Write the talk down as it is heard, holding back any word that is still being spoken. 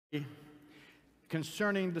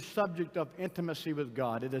concerning the subject of intimacy with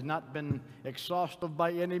God. It has not been exhaustive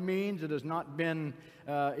by any means. It has not been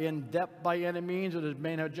in depth by any means. It has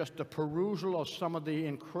been just a perusal of some of the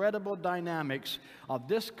incredible dynamics of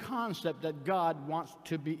this concept that God wants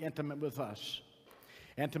to be intimate with us.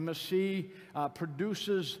 Intimacy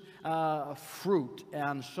produces fruit,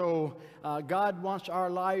 and so God wants our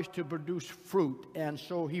lives to produce fruit, and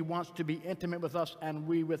so He wants to be intimate with us and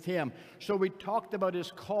we with Him. So we talked about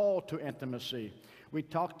His call to intimacy. We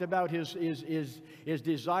talked about His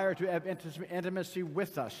desire to have intimacy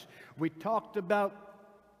with us. We talked about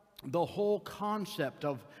the whole concept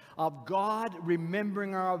of God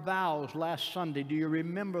remembering our vows last Sunday. Do you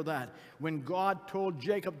remember that? When God told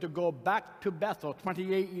Jacob to go back to Bethel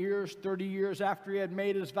 28 years, 30 years after he had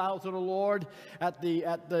made his vow to the Lord, at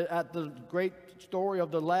the great story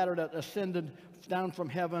of the ladder that ascended down from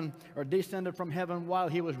heaven, or descended from heaven, while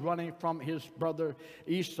he was running from his brother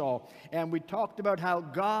Esau. And we talked about how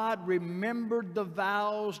God remembered the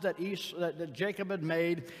vows that Jacob had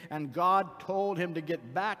made, and God told him to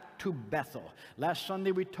get back to Bethel. Last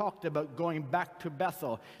Sunday we talked about going back to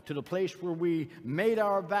Bethel, to the place where we made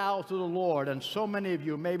our vow to the Lord. And so many of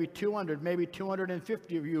you, maybe 200, maybe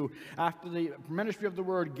 250 of you, after the ministry of the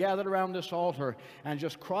word, gathered around this altar and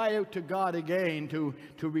just cry out to God again to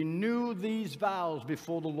renew these vows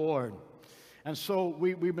before the Lord. And so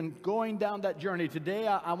we've been going down that journey. Today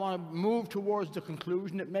I want to move towards the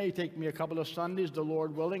conclusion. It may take me a couple of Sundays, the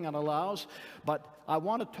Lord willing and allows, but I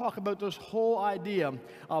want to talk about this whole idea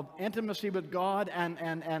of intimacy with God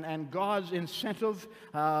and God's incentive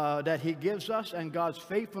that He gives us, and God's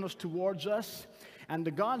faithfulness towards us.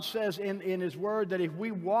 And God says in His Word that if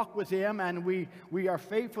we walk with Him and we are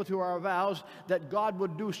faithful to our vows, that God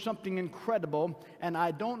would do something incredible. And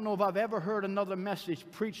I don't know if I've ever heard another message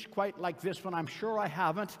preached quite like this one. I'm sure I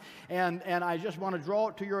haven't. And I just want to draw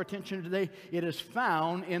it to your attention today. It is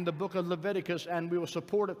found in the book of Leviticus, and we will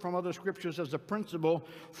support it from other scriptures as a principle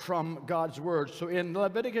from God's Word. So in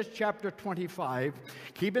Leviticus chapter 25,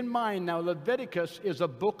 keep in mind now, Leviticus is a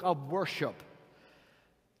book of worship.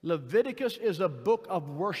 Leviticus is a book of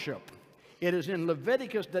worship. It is in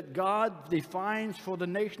Leviticus that God defines for the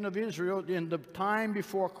nation of Israel in the time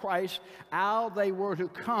before Christ how they were to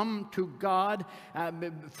come to God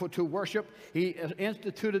to worship. He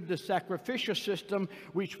instituted the sacrificial system,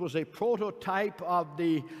 which was a prototype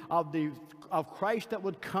of Christ that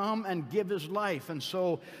would come and give His life. And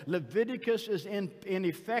so Leviticus is in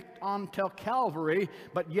effect until Calvary,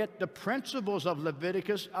 but yet the principles of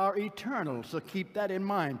Leviticus are eternal. So keep that in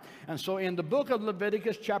mind. And so in the book of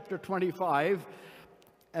Leviticus chapter 25,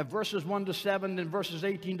 verses 1 to 7 and verses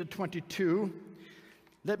 18 to 22,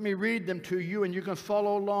 let me read them to you, and you can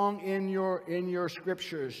follow along in your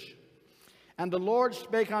scriptures. And the Lord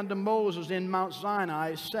spake unto Moses in Mount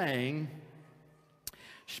Sinai, saying,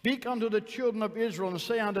 Speak unto the children of Israel, and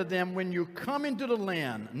say unto them, when you come into the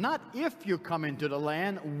land, not if you come into the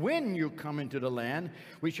land, when you come into the land,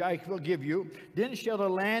 which I will give you, then shall the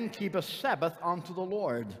land keep a Sabbath unto the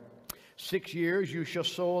Lord. 6 years you shall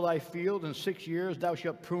sow thy field, and 6 years thou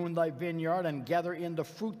shalt prune thy vineyard, and gather in the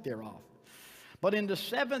fruit thereof. But in the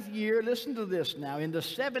 7th year, listen to this now, in the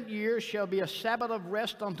 7th year shall be a Sabbath of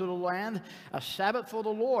rest unto the land, a Sabbath for the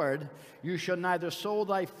Lord. You shall neither sow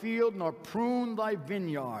thy field, nor prune thy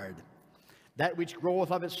vineyard. That which groweth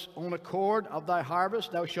of its own accord of thy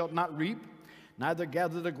harvest thou shalt not reap, neither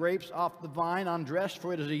gather the grapes off the vine undressed,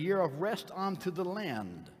 for it is a year of rest unto the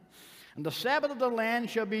land. And the Sabbath of the land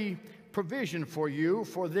shall be provision for you,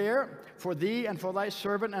 for thee, and for thy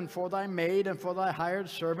servant, and for thy maid, and for thy hired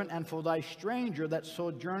servant, and for thy stranger that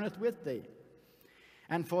sojourneth with thee.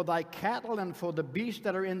 And for thy cattle, and for the beasts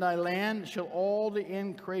that are in thy land, shall all the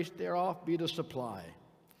increase thereof be the supply.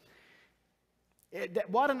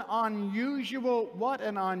 What an unusual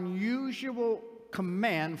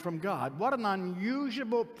command from God. What an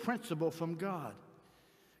unusual principle from God.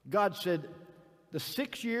 God said, the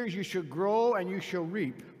 6 years you shall grow and you shall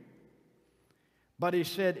reap. But He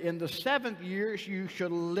said, in the 7th year you shall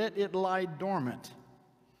let it lie dormant.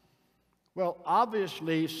 Well,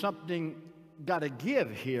 obviously something got to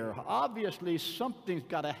give here. Obviously something's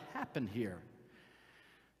got to happen here.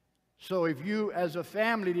 So if you as a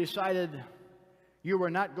family decided you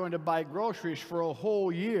were not going to buy groceries for a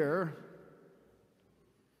whole year,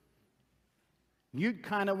 you'd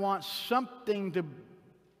kind of want something to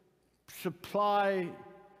supply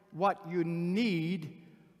what you need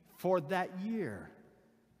for that year.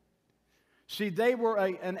 See, they were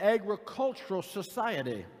an agricultural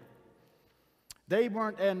society. They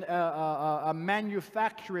weren't a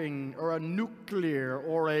manufacturing or a nuclear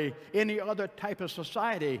or any other type of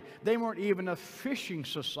society. They weren't even a fishing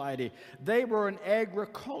society. They were an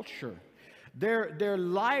agriculture. Their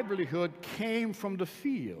livelihood came from the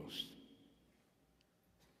fields.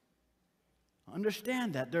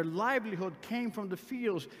 Understand that. Their livelihood came from the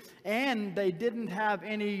fields, and they didn't have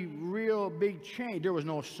any real big change. There was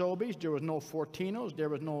no Sobeys, there was no Fortinos, there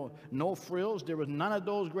was no Frills, there was none of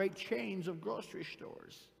those great chains of grocery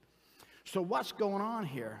stores. So what's going on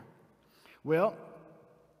here? Well,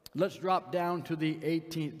 let's drop down to the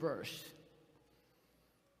 18th verse.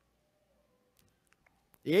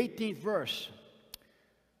 The 18th verse.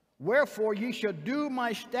 Wherefore ye shall do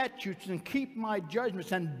my statutes and keep my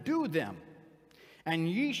judgments and do them. And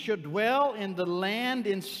ye shall dwell in the land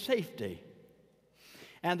in safety.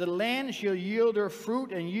 And the land shall yield her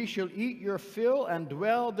fruit, and ye shall eat your fill, and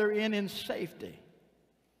dwell therein in safety.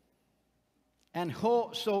 And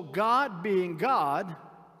so God, being God,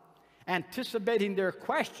 anticipating their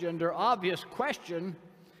question, their obvious question,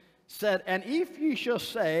 said, And if ye shall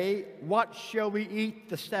say, What shall we eat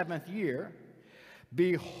the 7th year?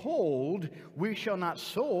 Behold, we shall not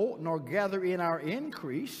sow, nor gather in our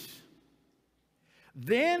increase.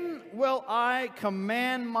 Then will I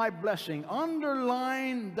command my blessing.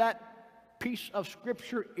 Underline that piece of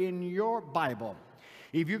scripture in your Bible.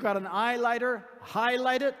 If you've got an highlighter,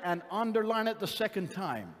 highlight it and underline it the second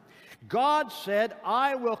time. God said,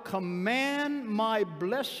 I will command my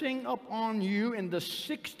blessing upon you in the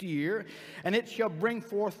 6th year, and it shall bring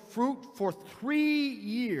forth fruit for 3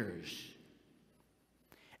 years.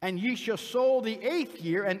 And ye shall sow the 8th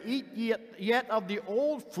year, and eat yet of the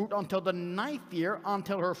old fruit until the 9th year.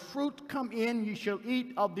 Until her fruit come in, ye shall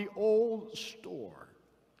eat of the old store.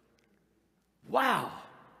 Wow!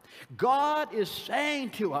 God is saying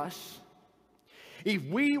to us, if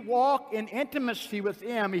we walk in intimacy with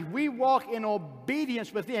Him, if we walk in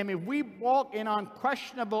obedience with Him, if we walk in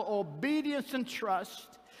unquestionable obedience and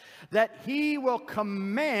trust, that He will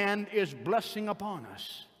command His blessing upon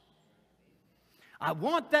us. I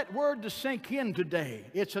want that word to sink in today.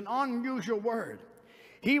 It's an unusual word.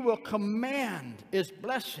 He will command His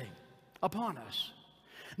blessing upon us.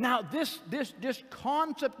 Now, this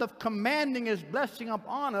concept of commanding His blessing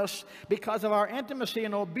upon us because of our intimacy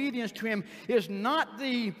and obedience to Him is not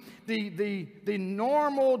the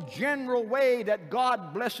normal general way that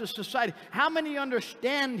God blesses society. How many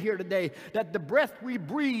understand here today that the breath we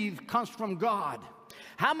breathe comes from God?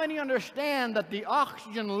 How many understand that the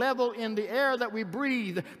oxygen level in the air that we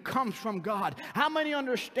breathe comes from God? How many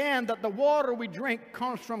understand that the water we drink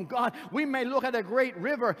comes from God? We may look at a great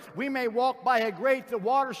river. We may walk by a great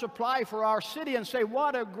water supply for our city and say,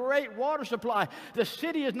 what a great water supply. The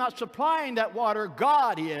city is not supplying that water.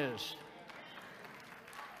 God is.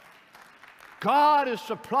 God is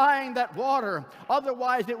supplying that water.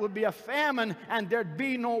 Otherwise, it would be a famine and there'd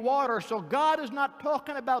be no water. So God is not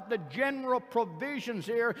talking about the general provisions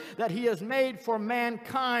here that He has made for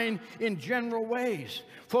mankind in general ways.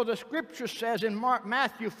 For the Scripture says in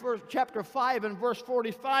Matthew chapter 5 and verse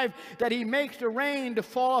 45 that He makes the rain to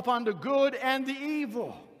fall upon the good and the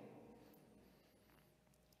evil.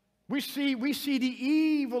 We see the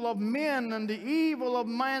evil of men and the evil of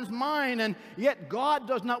man's mind, and yet God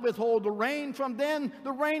does not withhold the rain from them.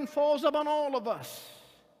 The rain falls upon all of us.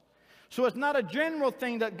 So it's not a general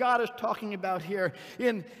thing that God is talking about here.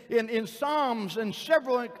 In Psalms, in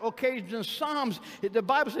several occasions in Psalms, the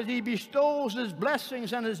Bible says He bestows His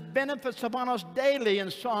blessings and His benefits upon us daily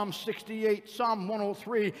in Psalm 68, Psalm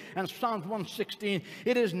 103, and Psalms 116.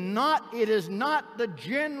 It is not the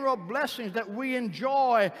general blessings that we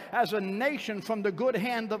enjoy as a nation from the good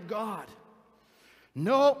hand of God.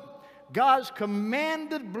 No, God's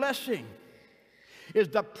commanded blessing is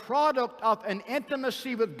the product of an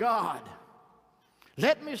intimacy with God.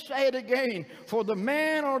 Let me say it again. For the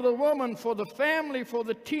man or the woman, for the family, for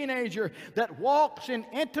the teenager that walks in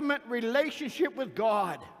intimate relationship with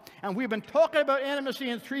God. And we've been talking about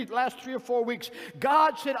intimacy in last 3 or 4 weeks.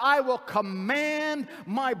 God said, I will command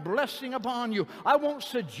my blessing upon you. I won't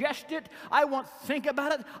suggest it. I won't think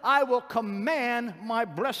about it. I will command my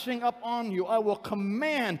blessing upon you. I will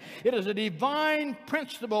command. It is a divine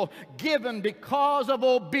principle given because of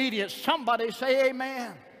obedience. Somebody say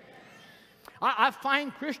amen. I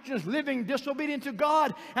find Christians living disobedient to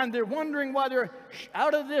God, and they're wondering why they're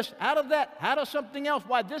out of this, out of that, out of something else,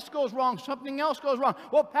 why this goes wrong, something else goes wrong.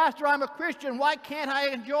 Well, Pastor, I'm a Christian. Why can't I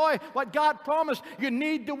enjoy what God promised? You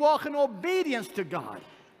need to walk in obedience to God.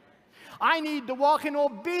 I need to walk in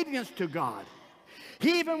obedience to God.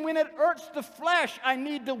 Even when it hurts the flesh, I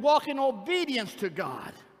need to walk in obedience to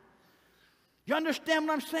God. You understand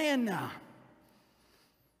what I'm saying now?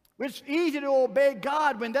 It's easy to obey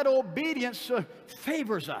God when that obedience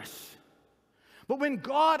favors us. But when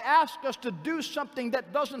God asks us to do something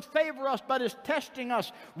that doesn't favor us but is testing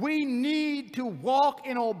us, we need to walk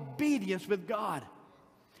in obedience with God.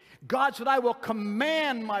 God said, I will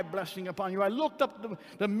command my blessing upon you. I looked up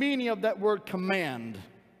the meaning of that word command.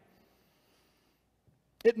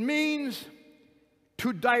 It means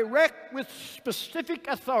to direct with specific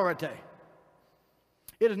authority.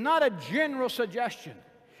 It is not a general suggestion.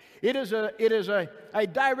 It is a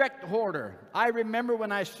direct order. I remember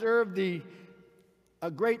when I served a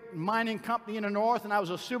great mining company in the north, and I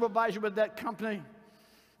was a supervisor with that company.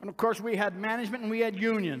 And of course, we had management and we had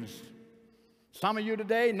unions. Some of you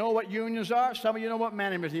today know what unions are. Some of you know what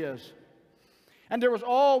management is. And there was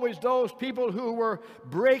always those people who were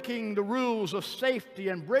breaking the rules of safety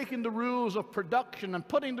and breaking the rules of production and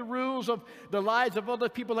putting the rules of the lives of other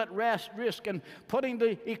people at risk and putting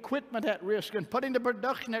the equipment at risk and putting the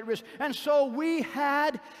production at risk. And so we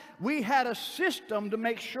had a system to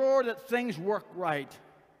make sure that things worked right.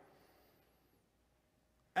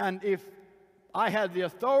 And if I had the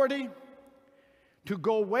authority to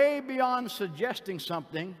go way beyond suggesting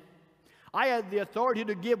something, I had the authority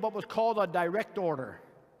to give what was called a direct order.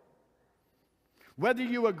 Whether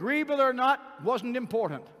you agree with it or not wasn't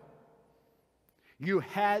important. You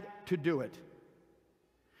had to do it.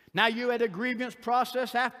 Now, you had a grievance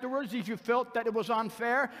process afterwards if you felt that it was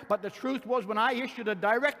unfair, but the truth was when I issued a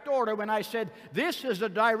direct order, when I said, this is a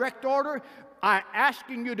direct order, I'm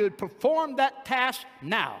asking you to perform that task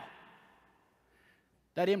now.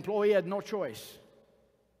 That employee had no choice.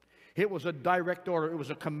 It was a direct order. It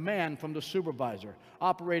was a command from the supervisor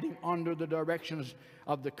operating under the directions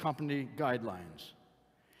of the company guidelines.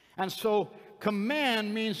 And so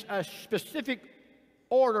command means a specific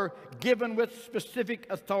order given with specific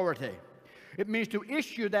authority. It means to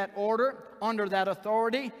issue that order under that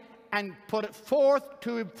authority and put it forth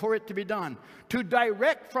for it to be done. To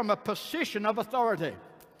direct from a position of authority.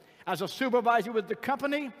 As a supervisor with the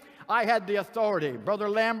company, I had the authority. Brother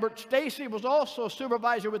Lambert Stacy was also a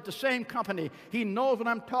supervisor with the same company. He knows what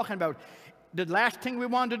I'm talking about. The last thing we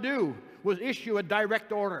wanted to do was issue a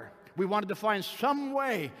direct order. We wanted to find some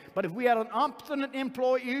way. But if we had an obstinate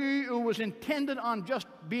employee who was intended on just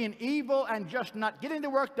being evil and just not getting the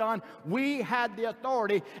work done, we had the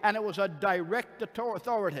authority, and it was a direct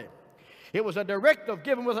authority. It was a directive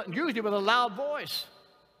given usually with a loud voice.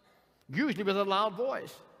 Usually with a loud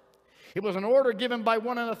voice. It was an order given by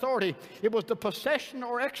one in authority. It was the possession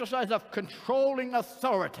or exercise of controlling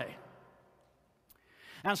authority.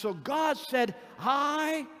 And so God said,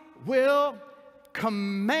 I will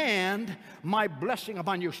command my blessing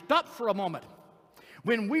upon you. Stop for a moment.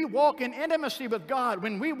 When we walk in intimacy with God,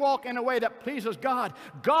 when we walk in a way that pleases God,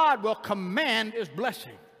 God will command His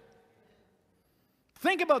blessing.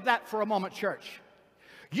 Think about that for a moment, church.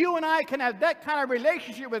 You and I can have that kind of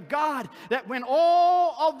relationship with God that when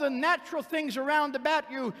all of the natural things around about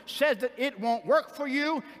you says that it won't work for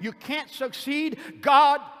you, you can't succeed,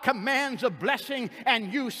 God commands a blessing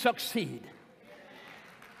and you succeed.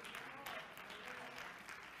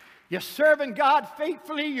 You're serving God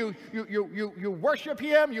faithfully. You worship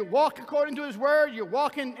Him. You walk according to His word. You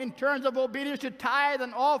walk in terms of obedience to tithe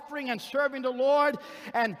and offering and serving the Lord.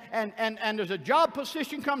 And there's a job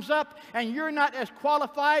position comes up, and you're not as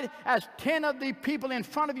qualified as 10 of the people in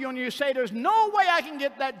front of you, and you say, there's no way I can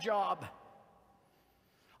get that job.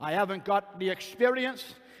 I haven't got the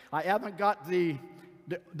experience. I haven't got the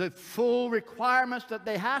full requirements that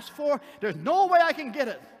they ask for. There's no way I can get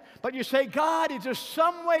it. But you say, God, is there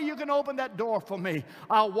some way you can open that door for me?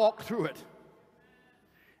 I'll walk through it.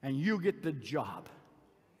 And you get the job.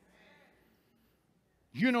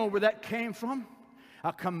 You know where that came from?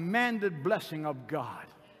 A commanded blessing of God.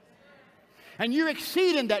 And you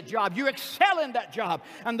exceed in that job. You excel in that job.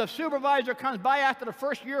 And the supervisor comes by after the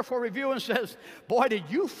first year for review and says, boy, did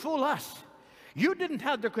you fool us. You didn't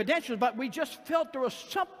have the credentials, but we just felt there was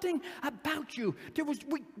something about you.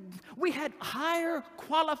 We had higher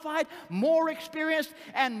qualified, more experienced,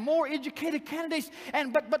 and more educated candidates.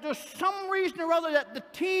 But there's some reason or other that the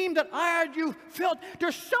team that hired you felt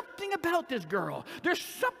there's something about this girl. There's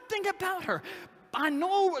something about her. I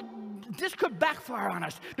know this could backfire on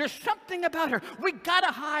us. There's something about her. We got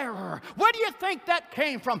to hire her. Where do you think that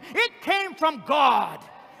came from? It came from God.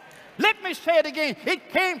 Let me say it again. It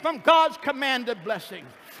came from God's commanded blessing.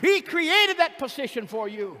 He created that position for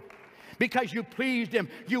you because you pleased Him.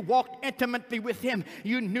 You walked intimately with Him.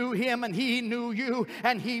 You knew Him and He knew you,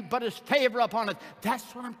 and He put His favor upon it.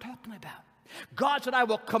 That's what I'm talking about. God said, I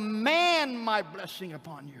will command my blessing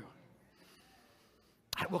upon you.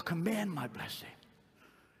 I will command my blessing.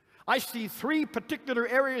 I see three particular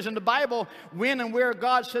areas in the Bible when and where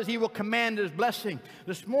God says He will command His blessing.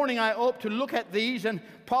 This morning I hope to look at these and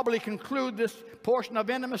probably conclude this portion of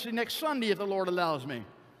intimacy next Sunday if the Lord allows me.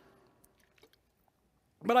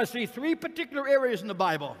 But I see three particular areas in the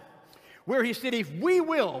Bible where He said if we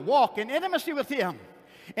will walk in intimacy with Him.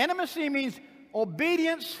 Intimacy means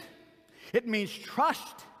obedience. It means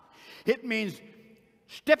trust. It means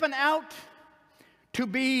stepping out to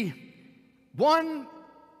be one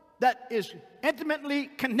that is intimately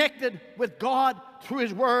connected with God through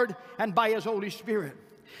His Word and by His Holy Spirit.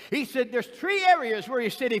 He said there's three areas where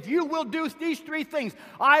He said, if you will do these three things,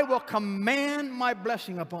 I will command my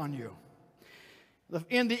blessing upon you.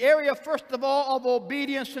 In the area, first of all, of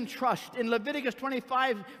obedience and trust, in Leviticus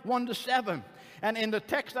 25, 1-7, and in the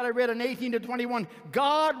text that I read in 18-21,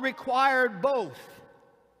 God required both.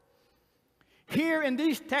 Here in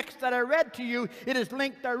these texts that I read to you, it is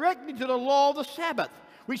linked directly to the law of the Sabbath,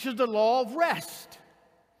 which is the law of rest.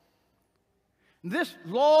 This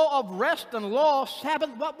law of rest and law of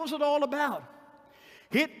Sabbath, what was it all about?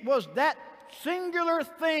 It was that singular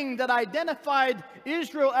thing that identified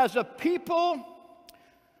Israel as a people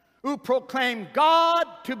who proclaimed God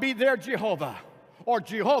to be their Jehovah, or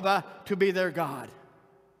Jehovah to be their God.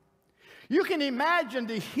 You can imagine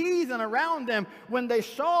the heathen around them when they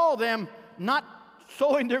saw them not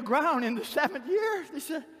sowing their ground in the seventh year. They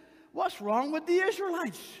said, what's wrong with the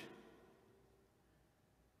Israelites?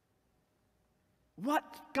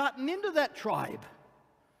 What's gotten into that tribe?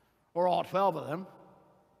 Or all 12 of them.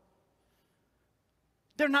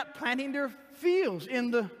 They're not planting their fields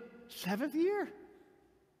in the seventh year.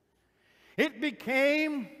 It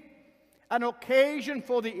became an occasion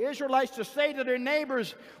for the Israelites to say to their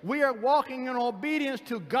neighbors, we are walking in obedience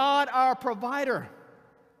to God our provider.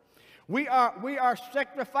 We are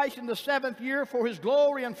sacrificing the seventh year for His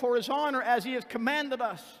glory and for His honor as He has commanded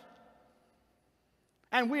us.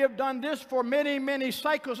 And we have done this for many, many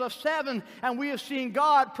cycles of 7, and we have seen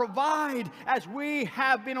God provide as we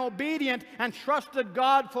have been obedient and trusted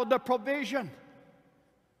God for the provision.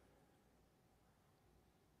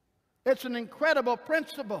 It's an incredible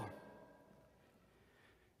principle.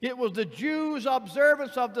 It was the Jews'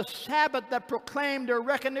 observance of the Sabbath that proclaimed their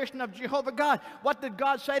recognition of Jehovah God. What did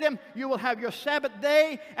God say to them? You will have your Sabbath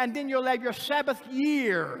day, and then you'll have your Sabbath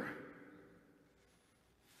year.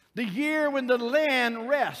 The year when the land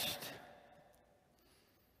rests.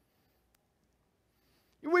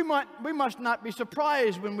 We must not be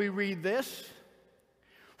surprised when we read this.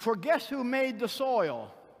 For guess who made the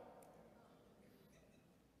soil?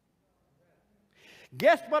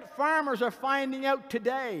 Guess what farmers are finding out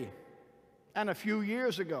today and a few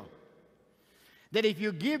years ago? That if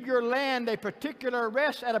you give your land a particular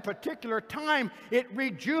rest at a particular time, it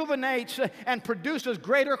rejuvenates and produces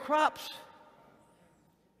greater crops.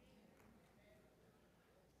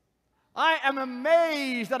 I am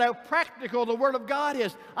amazed at how practical the Word of God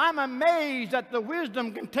is. I'm amazed at the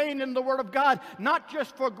wisdom contained in the Word of God, not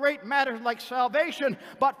just for great matters like salvation,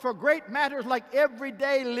 but for great matters like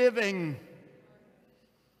everyday living.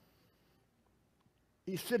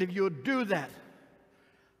 He said, if you'll do that,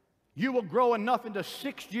 you will grow enough in the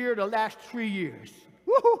 6th year to last 3 years.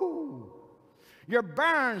 Woo-hoo! Your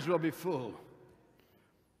barns will be full.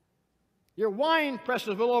 Your wine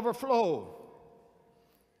presses will overflow.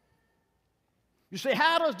 You say,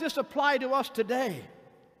 how does this apply to us today?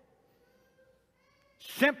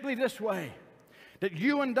 Simply this way, that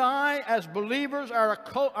you and I, as believers, are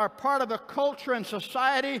part of a culture and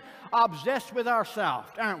society obsessed with ourselves,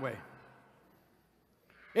 aren't we?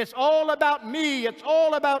 It's all about me. It's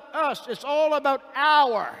all about us. It's all about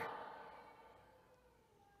our.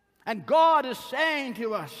 And God is saying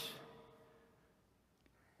to us,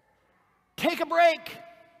 take a break.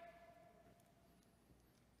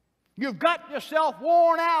 You've got yourself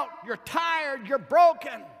worn out. You're tired. You're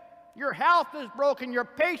broken. Your health is broken. Your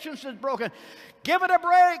patience is broken. Give it a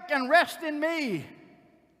break and rest in me.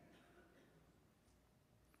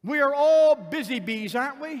 We are all busy bees,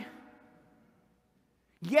 aren't we?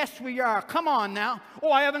 Yes, we are. Come on now.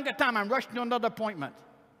 Oh, I haven't got time. I'm rushing to another appointment.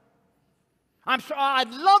 I'm sorry.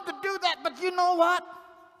 I'd love to do that, but you know what?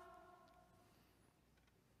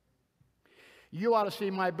 You ought to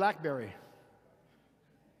see my BlackBerry.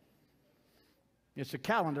 It's a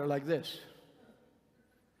calendar like this.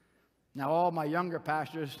 Now, all my younger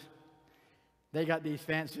pastors, they got these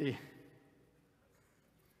fancy.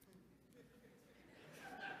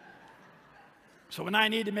 So when I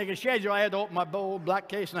need to make a schedule, I had to open my old black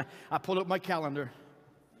case and I pull up my calendar.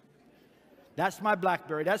 That's my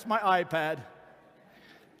BlackBerry. That's my iPad.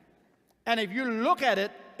 And if you look at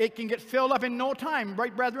it, it can get filled up in no time,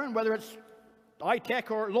 right, brethren? Whether it's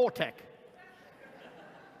high-tech or low-tech.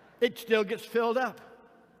 It still gets filled up.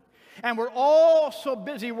 And we're all so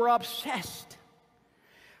busy, we're obsessed.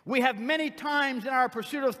 We have many times in our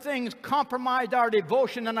pursuit of things compromised our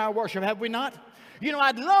devotion and our worship, have we not? You know,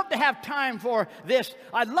 I'd love to have time for this.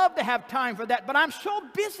 I'd love to have time for that, but I'm so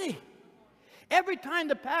busy. Every time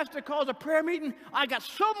the pastor calls a prayer meeting, I got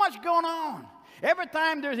so much going on. Every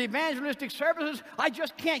time there's evangelistic services, I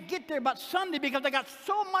just can't get there but Sunday because I got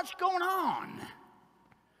so much going on.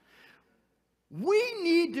 We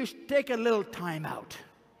need to take a little time out.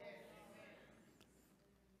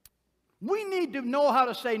 We need to know how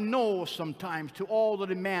to say no sometimes to all the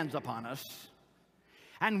demands upon us.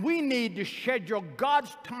 And we need to schedule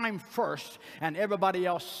God's time first and everybody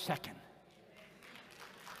else second.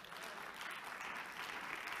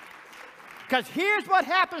 Because here's what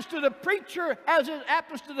happens to the preacher as it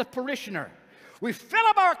happens to the parishioner. We fill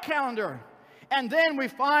up our calendar, and then we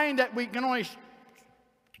find that we can only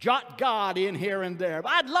jot God in here and there.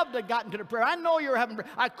 But I'd love to have gotten to the prayer. I know you're having prayer.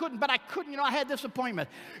 I couldn't. You know, I had this appointment.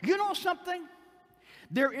 You know something?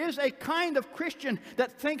 There is a kind of Christian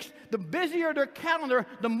that thinks the busier their calendar,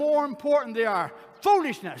 the more important they are.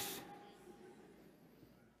 Foolishness.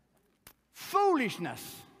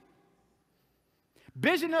 Foolishness.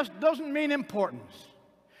 Busyness doesn't mean importance.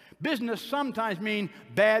 Business sometimes means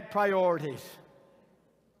bad priorities.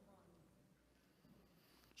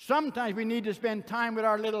 Sometimes we need to spend time with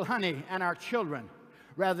our little honey and our children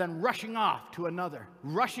rather than rushing off to another,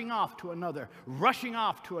 rushing off to another, rushing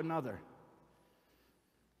off to another.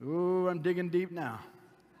 Ooh, I'm digging deep now.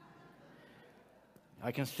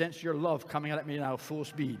 I can sense your love coming at me now full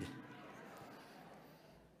speed.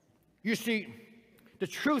 You see, the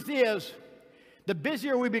truth is, the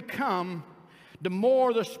busier we become, the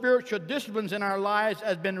more the spiritual disciplines in our lives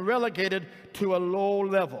has been relegated to a low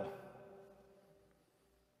level.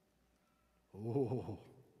 Oh,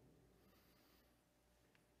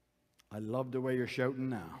 I love the way you're shouting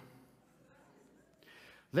now.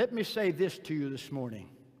 Let me say this to you this morning.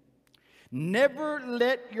 Never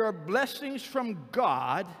let your blessings from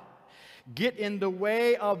God get in the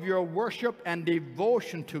way of your worship and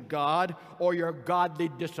devotion to God or your godly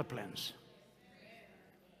disciplines.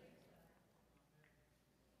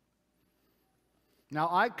 Now,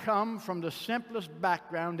 I come from the simplest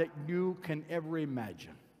background that you can ever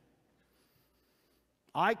imagine.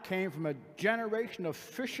 I came from a generation of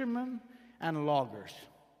fishermen and loggers.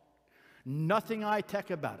 Nothing high-tech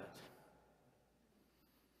about it.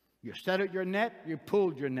 You set out your net, you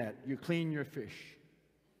pulled your net, you cleaned your fish.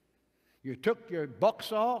 You took your buck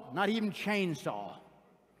saw, not even chainsaw.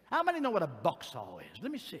 How many know what a buck saw is?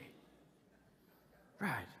 Let me see.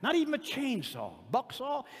 Right, not even a chainsaw. Buck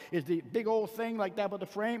saw is the big old thing like that with a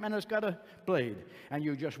frame, and it's got a blade. And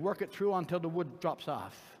you just work it through until the wood drops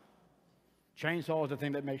off. Chainsaw is the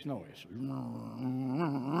thing that makes noise.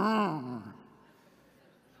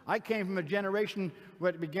 I came from a generation where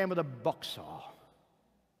it began with a buck saw.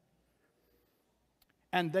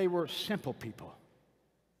 And they were simple people,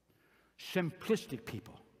 simplistic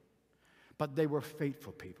people, but they were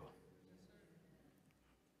faithful people.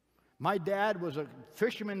 My dad was a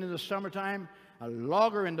fisherman in the summertime, a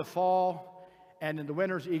logger in the fall, and in the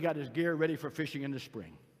winters he got his gear ready for fishing in the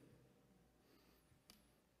spring.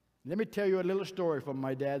 Let me tell you a little story from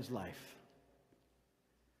my dad's life.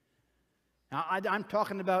 Now, I'm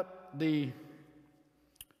talking about the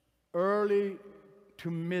early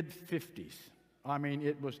to mid-50s. I mean,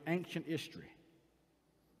 it was ancient history.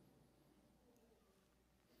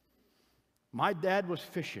 My dad was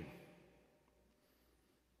fishing.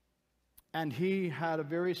 And he had a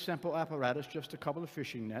very simple apparatus, just a couple of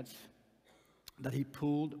fishing nets that he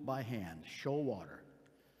pulled by hand, shoal water.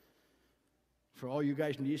 For all you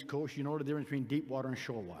guys in the East Coast, you know the difference between deep water and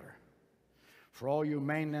shoal water. For all you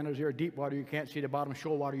mainlanders here, deep water, you can't see the bottom.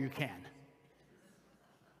 Shoal water, you can.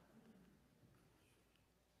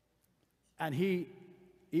 And he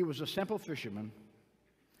was a simple fisherman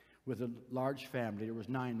with a large family. There was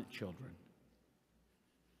 9 children.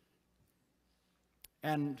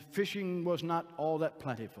 And fishing was not all that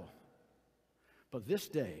plentiful. But this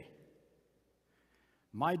day,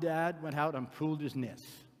 my dad went out and pulled his nets.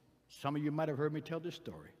 Some of you might have heard me tell this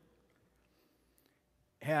story.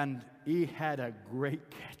 And he had a great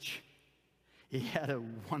catch. He had a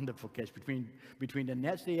wonderful catch. Between the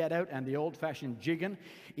nets he had out and the old-fashioned jigging,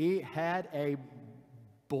 he had a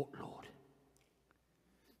boatload.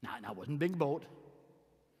 Now, it wasn't a big boat.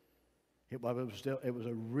 It was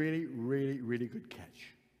a really, really, really good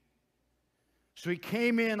catch. So he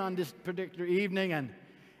came in on this particular evening,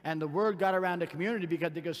 and the word got around the community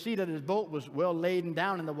because they could see that his boat was well laden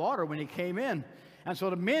down in the water when he came in. And so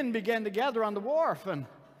the men began to gather on the wharf,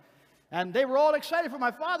 and they were all excited for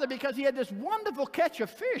my father because he had this wonderful catch of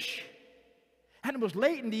fish. And it was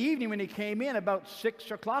late in the evening when he came in, about 6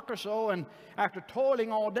 o'clock or so, and after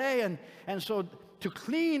toiling all day. And so to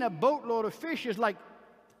clean a boatload of fish is like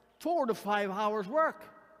 4 to 5 hours work.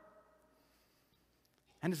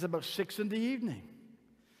 And it's about 6 in the evening.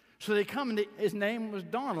 So they come, and his name was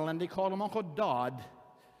Donald, and they called him Uncle Dodd.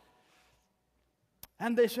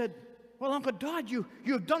 And they said, well, Uncle Dodd,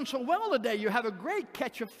 you've done so well today. You have a great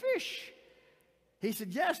catch of fish. He said,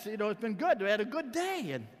 yes, it's been good. We had a good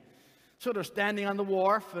day. And so they're standing on the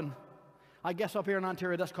wharf, and I guess up here in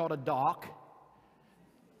Ontario that's called a dock.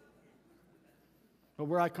 But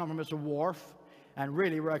where I come from, it's a wharf, and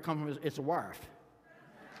really where I come from, it's a wharf.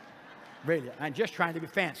 Really, I'm just trying to be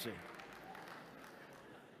fancy.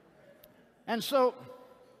 And so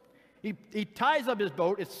he ties up his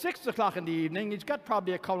boat. It's 6 o'clock in the evening. He's got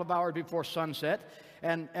probably a couple of hours before sunset,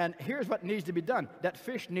 and here's what needs to be done. That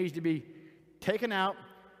fish needs to be taken out,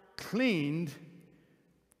 cleaned.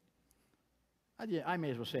 I may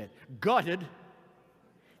as well say it. Gutted,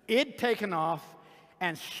 it taken off,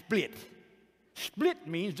 and split. Split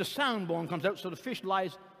means the sound bone comes out, so the fish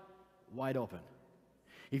lies wide open.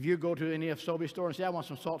 If you go to any of Sobeys store and say, I want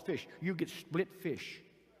some salt fish, you get split fish.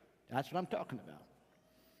 That's what I'm talking about.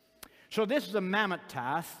 So this is a mammoth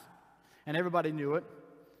task, and everybody knew it.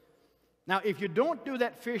 Now, if you don't do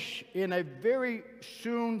that fish in a very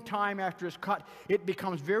soon time after it's cut, it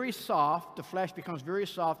becomes very soft, the flesh becomes very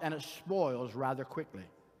soft, and it spoils rather quickly.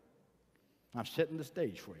 I'm setting the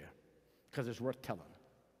stage for you because it's worth telling.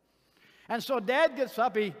 And so Dad gets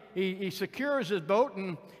up, he secures his boat,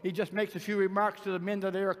 and he just makes a few remarks to the men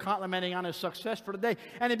that they are complimenting on his success for the day,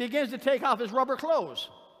 and he begins to take off his rubber clothes.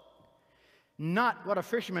 Not what a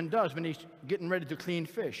fisherman does when he's getting ready to clean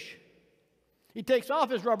fish. He takes off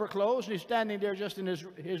his rubber clothes, and he's standing there just in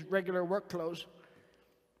his regular work clothes.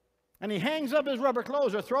 And he hangs up his rubber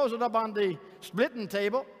clothes or throws it up on the splitting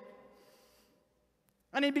table.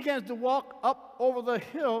 And he begins to walk up over the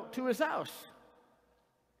hill to his house.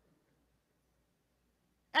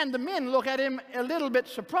 And the men look at him a little bit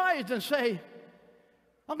surprised and say,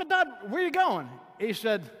 Uncle Dodd, where are you going? He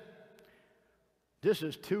said, this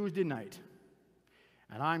is Tuesday night,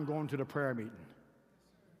 and I'm going to the prayer meeting.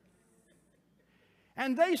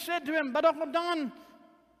 And they said to him, but Uncle Don,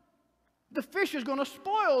 the fish is going to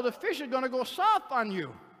spoil. The fish is going to go soft on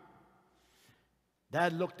you.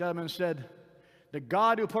 Dad looked at him and said, the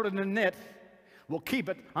God who put it in the net will keep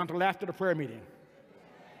it until after the prayer meeting.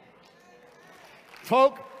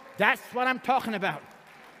 Folk, that's what I'm talking about.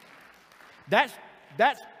 That's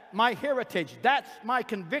my heritage. That's my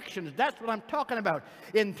convictions. That's what I'm talking about.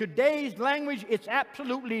 In today's language, it's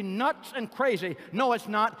absolutely nuts and crazy. No, it's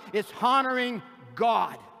not. It's honoring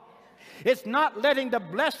God. It's not letting the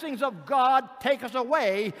blessings of God take us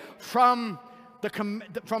away from the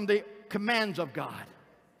commands of God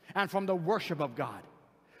and from the worship of God.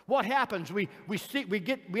 What happens? We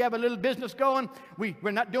have a little business going.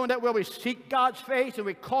 We're not doing that well. We seek God's face and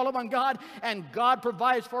we call upon God, and God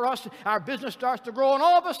provides for us. Our business starts to grow, and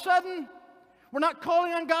all of a sudden, we're not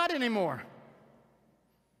calling on God anymore.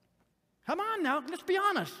 Come on now, let's be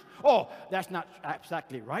honest. Oh, that's not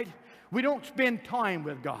exactly right. We don't spend time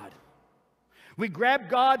with God. We grab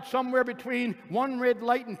God somewhere between one red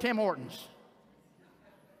light and Tim Hortons,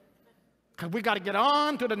 because we got to get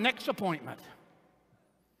on to the next appointment.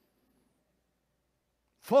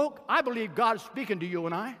 Folk, I believe God's speaking to you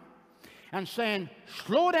and I and saying,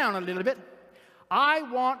 slow down a little bit. I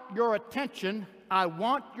want your attention. I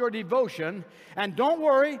want your devotion. And don't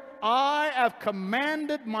worry, I have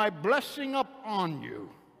commanded my blessing up on you.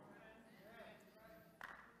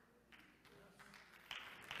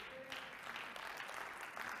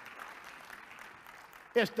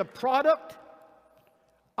 It's the product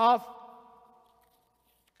of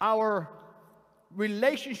our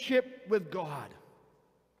relationship with God.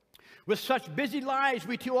 With such busy lives,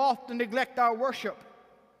 we too often neglect our worship.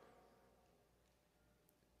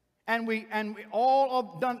 And we all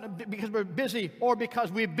have done because we're busy, or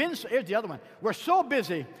because we've been, here's the other one. We're so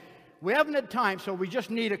busy, we haven't had time, so we just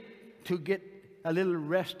need to get a little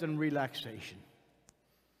rest and relaxation.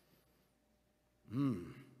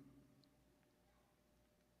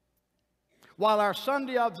 While our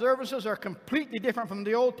Sunday observances are completely different from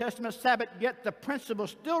the Old Testament Sabbath, yet the principle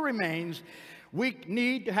still remains. We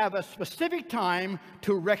need to have a specific time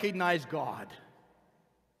to recognize God.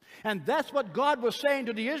 And that's what God was saying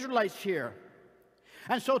to the Israelites here.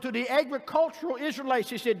 And so to the agricultural Israelites,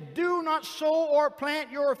 he said, do not sow or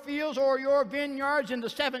plant your fields or your vineyards in the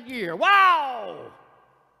 7th year. Wow!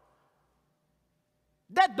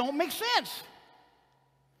 That don't make sense.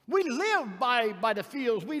 We live by the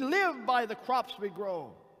fields. We live by the crops we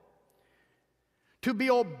grow. To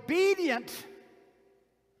be obedient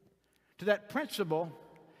to that principle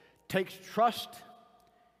takes trust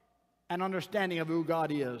and understanding of who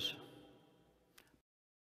God is.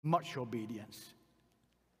 Much obedience.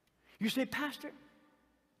 You say, Pastor,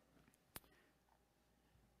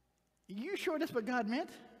 you sure that's what God meant?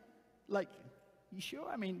 Like, you sure?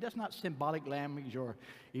 I mean, that's not symbolic language or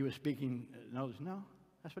he was speaking. No,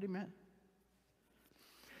 that's what he meant.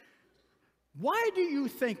 Why do you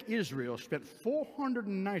think Israel spent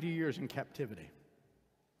 490 years in captivity?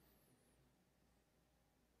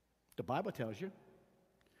 The Bible tells you.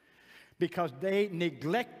 Because they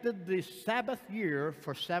neglected the Sabbath year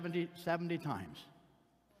for 70 times.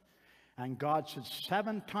 And God said,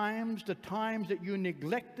 7 times the times that you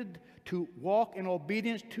neglected to walk in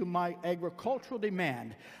obedience to my agricultural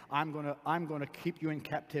demand, I'm going to keep you in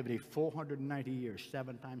captivity 490 years,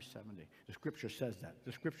 7 times 70. The Scripture says that.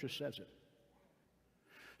 The Scripture says it.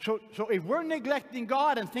 So if we're neglecting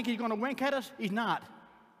God and think He's going to wink at us, He's not.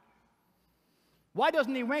 Why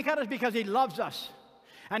doesn't He wink at us? Because He loves us.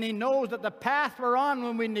 And He knows that the path we're on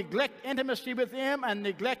when we neglect intimacy with Him and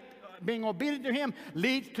neglect being obedient to Him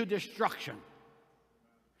leads to destruction.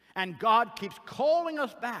 And God keeps calling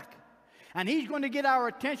us back. And He's going to get our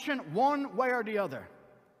attention one way or the other.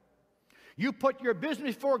 You put your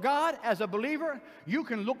business before God as a believer, you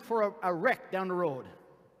can look for a wreck down the road.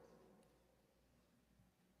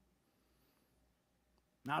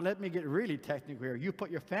 Now let me get really technical here. You put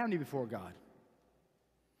your family before God,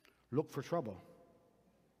 look for trouble.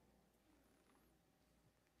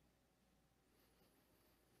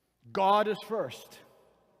 God is first.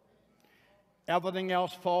 Everything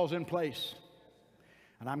else falls in place.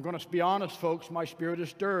 And I'm going to be honest, folks, my spirit is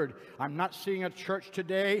stirred. I'm not seeing a church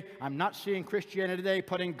today, I'm not seeing Christianity today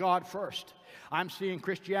putting God first. I'm seeing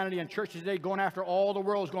Christianity and churches today going after all the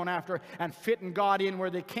world's going after and fitting God in where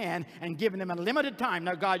they can and giving them a limited time.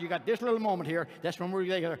 Now, God, you got this little moment here. That's when we're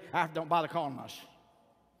together. Don't bother calling us.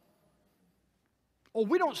 Oh,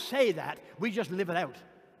 we don't say that. We just live it out.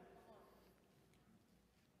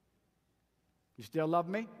 You still love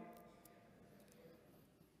me?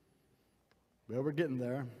 Well, we're getting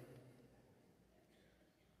there.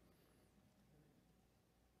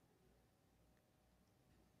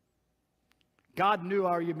 God knew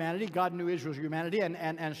our humanity. God knew Israel's humanity,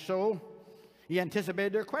 and so He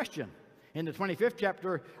anticipated their question. In the 25th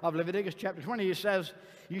chapter of Leviticus, chapter 20, He says,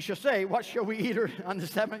 you shall say, what shall we eat on the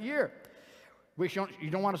 7th year? You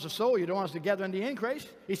don't want us to sow, you don't want us to gather in the increase.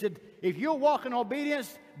 He said, if you'll walk in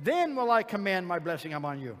obedience, then will I command my blessing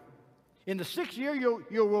upon you. In the 6th year,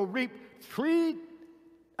 you will reap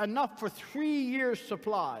enough for 3 years'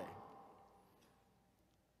 supply.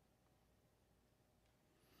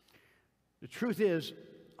 The truth is,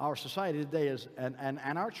 our society today is, and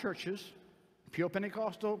our churches, pure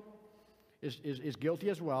Pentecostal is guilty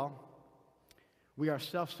as well. We are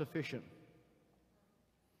self-sufficient.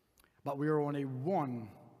 But we are only one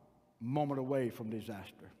moment away from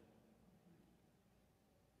disaster.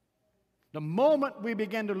 The moment we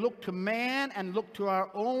begin to look to man and look to our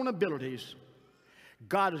own abilities,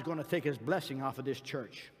 God is going to take His blessing off of this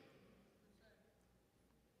church.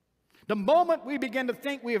 The moment we begin to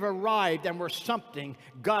think we have arrived and we're something,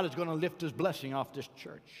 God is going to lift His blessing off this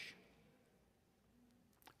church.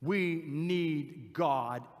 We need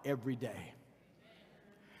God every day.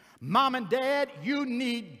 Mom and Dad, you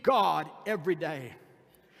need God every day.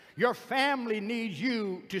 Your family needs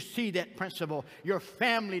you to see that principle. Your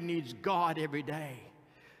family needs God every day.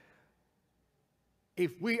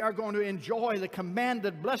 If we are going to enjoy the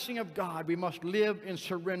commanded blessing of God, we must live in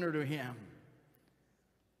surrender to Him.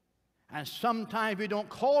 And sometimes we don't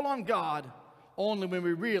call on God only when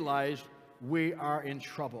we realize we are in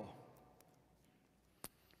trouble.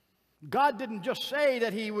 God didn't just say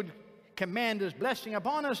that He would command His blessing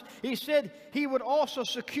upon us. He said He would also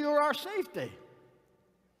secure our safety.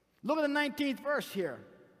 Look at the 19th verse here.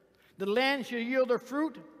 The land shall yield her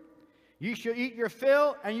fruit, you shall eat your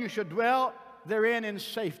fill, and you shall dwell therein in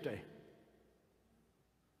safety.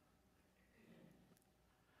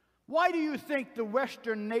 Why do you think the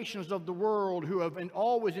Western nations of the world, who have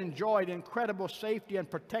always enjoyed incredible safety and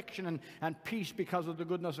protection and peace because of the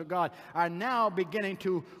goodness of God, are now beginning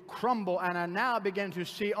to crumble and are now beginning to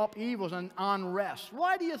see upheavals and unrest?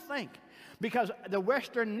 Why do you think? Because the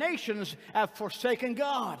Western nations have forsaken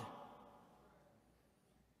God.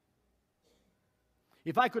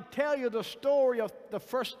 If I could tell you the story of the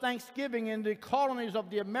first Thanksgiving in the colonies of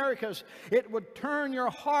the Americas, it would turn your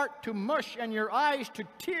heart to mush and your eyes to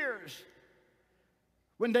tears.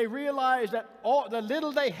 when they realized that all the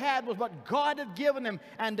little they had was what God had given them,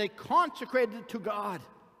 and they consecrated it to God,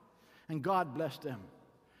 and God blessed them.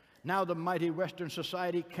 Now the mighty Western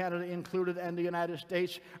society, Canada included, and the United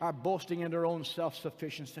States are boasting in their own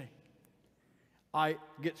self-sufficiency. I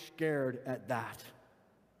get scared at that.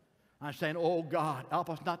 I'm saying, oh God,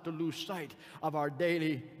 help us not to lose sight of our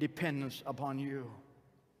daily dependence upon you.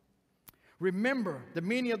 Remember the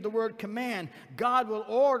meaning of the word command. God will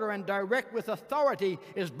order and direct with authority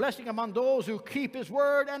His blessing among those who keep His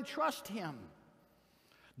word and trust Him.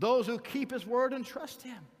 Those who keep His word and trust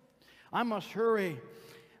Him. I must hurry.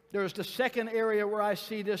 There's the second area where I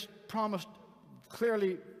see this promise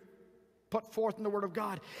clearly put forth in the Word of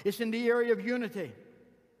God. It's in the area of unity.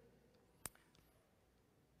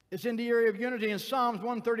 It's in the area of unity in Psalms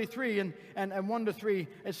 133 and 1-3.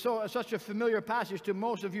 It's such a familiar passage to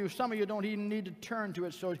most of you. Some of you don't even need to turn to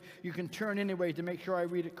it, so you can turn anyway to make sure I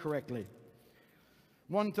read it correctly.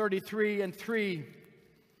 133 and 3.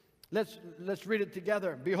 Let's read it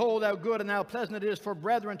together. Behold, how good and how pleasant it is for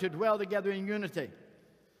brethren to dwell together in unity.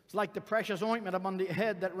 It's like the precious ointment upon the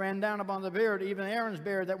head that ran down upon the beard, even Aaron's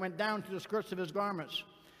beard that went down to the skirts of his garments.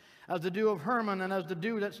 As the dew of Hermon, and as the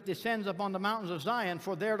dew that descends upon the mountains of Zion,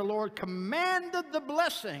 for there the Lord commanded the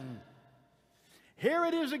blessing. Here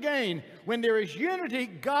it is again. When there is unity,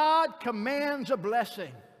 God commands a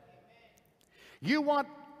blessing. You want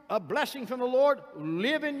a blessing from the Lord?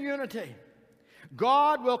 Live in unity.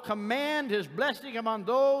 God will command His blessing among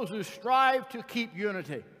those who strive to keep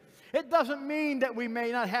unity. It doesn't mean that we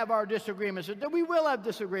may not have our disagreements, that we will have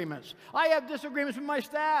disagreements. I have disagreements with my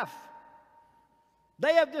staff.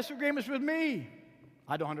 They have disagreements with me.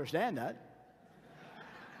 I don't understand that.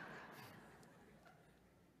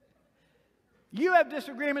 You have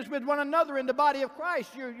disagreements with one another in the body of Christ.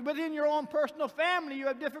 Within your own personal family, you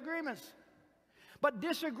have disagreements. But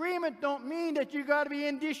disagreement don't mean that you got to be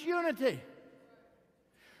in disunity.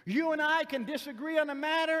 You and I can disagree on a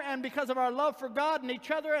matter, and because of our love for God and each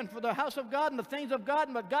other and for the house of God and the things of God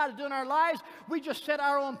and what God is doing in our lives, we just set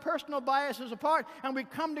our own personal biases apart and we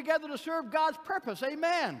come together to serve God's purpose.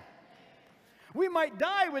 Amen. We might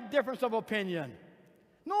die with difference of opinion.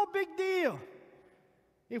 No big deal.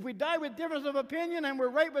 If we die with difference of opinion and we're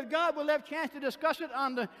right with God, we'll have a chance to discuss it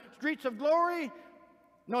on the streets of glory.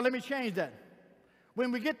 No, let me change that.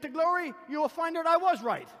 When we get to glory, you will find out I was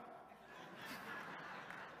right.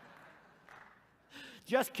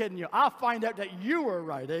 Just kidding you. I'll find out that you were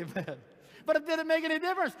right. Amen. But it didn't make any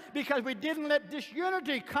difference because we didn't let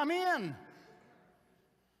disunity come in.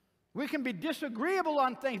 We can be disagreeable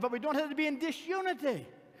on things, but we don't have to be in disunity.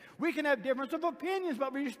 We can have difference of opinions,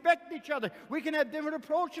 but we respect each other. We can have different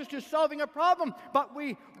approaches to solving a problem, but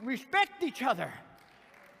we respect each other.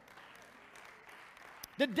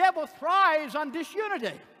 The devil thrives on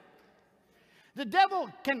disunity. The devil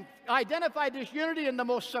can identify disunity in the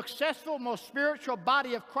most successful, most spiritual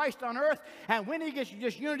body of Christ on earth, and when he gets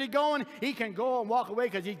disunity going, he can go and walk away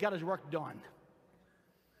because he's got his work done.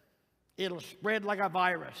 It'll spread like a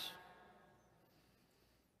virus.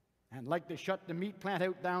 And like they shut the meat plant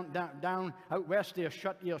out down out west, they'll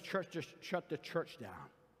shut the church down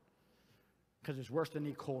because it's worse than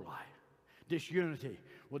E. coli. Disunity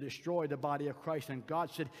will destroy the body of Christ, and God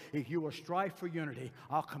said, if you will strive for unity,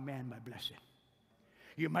 I'll command my blessing.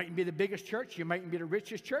 You mightn't be the biggest church, you mightn't be the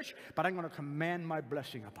richest church, but I'm going to command my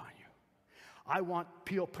blessing upon you. I want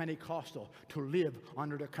Peel Pentecostal to live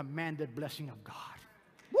under the commanded blessing of God.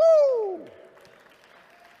 Woo!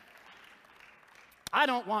 I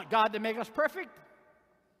don't want God to make us perfect.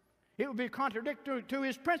 It would be contradictory to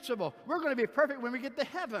His principle. We're going to be perfect when we get to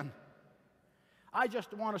heaven. I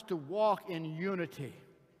just want us to walk in unity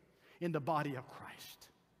in the body of Christ.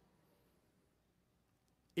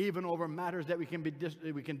 Even over matters that we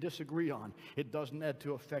can disagree on, it doesn't add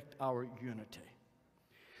to affect our unity.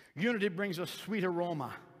 Unity brings a sweet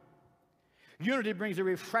aroma. Unity brings a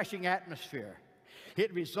refreshing atmosphere.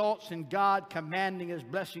 It results in God commanding His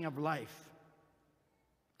blessing of life.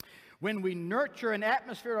 When we nurture an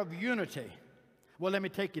atmosphere of unity, well, let me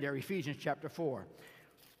take you there, Ephesians chapter 4.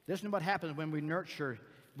 Listen to what happens when we nurture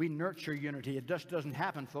unity. It just doesn't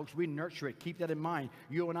happen, folks. We nurture it. Keep that in mind.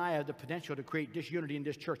 You and I have the potential to create disunity in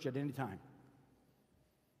this church at any time.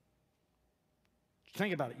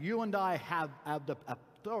 Think about it. You and I have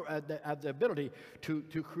the ability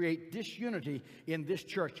to create disunity in this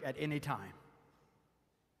church at any time.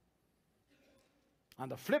 On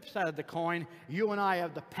the flip side of the coin, you and I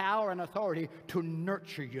have the power and authority to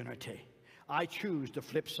nurture unity. I choose the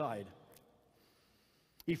flip side.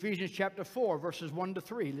 Ephesians chapter 4, verses 1 to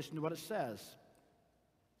 3. Listen to what it says.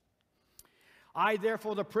 I,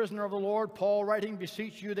 therefore, the prisoner of the Lord, Paul writing,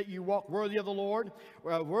 beseech you that you walk worthy of the Lord,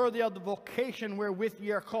 worthy of the vocation wherewith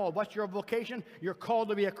ye are called. What's your vocation? You're called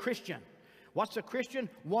to be a Christian. What's a Christian?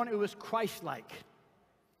 One who is Christ-like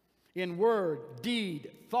in word, deed,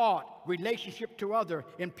 thought, relationship to other,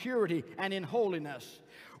 in purity and in holiness,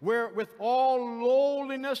 where with all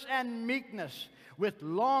lowliness and meekness, with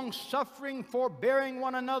long-suffering, forbearing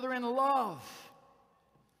one another in love.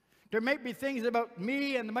 There might be things about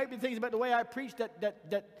me, and there might be things about the way I preach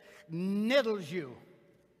that nettles you.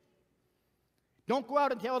 Don't go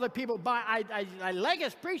out and tell other people, I like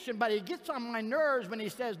his preaching, but he gets on my nerves when he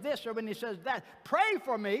says this or when he says that. Pray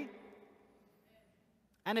for me.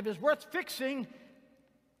 And if it's worth fixing,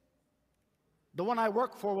 the one I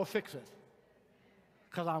work for will fix it.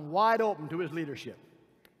 Because I'm wide open to his leadership.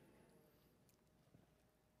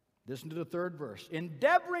 Listen to the third verse.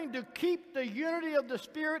 Endeavoring to keep the unity of the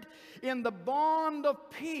Spirit in the bond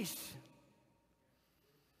of peace.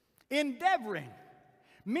 Endeavoring.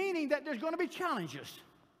 Meaning that there's going to be challenges.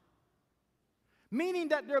 Meaning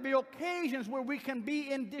that there'll be occasions where we can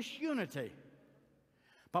be in disunity.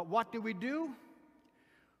 But what do?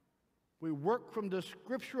 We work from the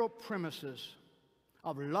scriptural premises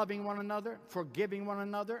of loving one another, forgiving one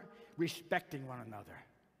another, respecting one another.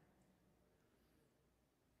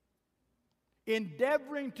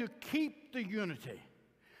 Endeavoring to keep the unity.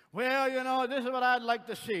 Well, you know, this is what I'd like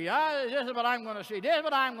to see. This is what I'm going to see. This is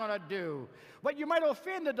what I'm going to do. But you might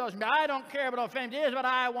offend, it doesn't matter. I don't care about offending. This is what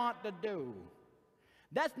I want to do.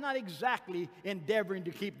 That's not exactly endeavoring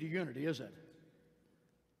to keep the unity, is it?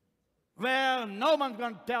 Well, no one's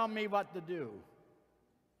going to tell me what to do.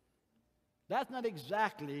 That's not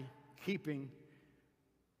exactly keeping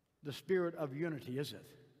the spirit of unity, is it?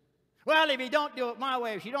 Well, if you don't do it my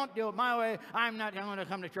way, if you don't do it my way, I'm not going to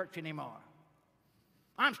come to church anymore.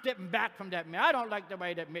 I'm stepping back from that. I don't like the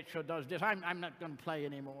way that Mitchell does this. I'm not going to play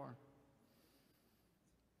anymore.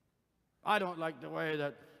 I don't like the way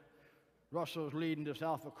that Russell's leading this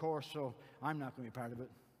Alpha course, so I'm not going to be part of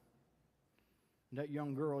it. That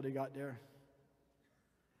young girl they got there,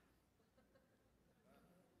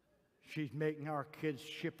 she's making our kids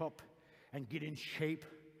ship up and get in shape.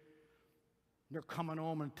 They're coming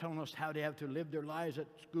home and telling us how they have to live their lives at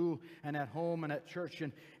school and at home and at church,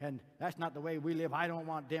 and that's not the way we live. I don't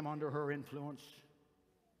want them under her influence.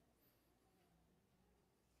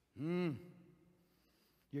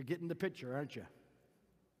 You're getting the picture, aren't you?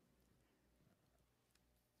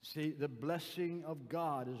 See, the blessing of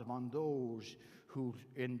God is upon those who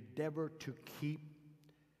endeavor to keep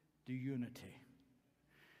the unity.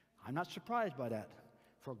 I'm not surprised by that,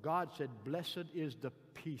 for God said, blessed is the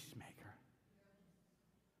peacemaker.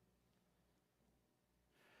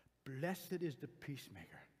 Blessed is the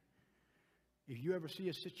peacemaker. If you ever see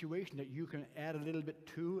a situation that you can add a little bit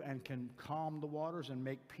to and can calm the waters and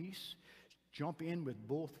make peace, jump in with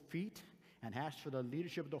both feet and ask for the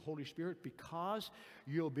leadership of the Holy Spirit, because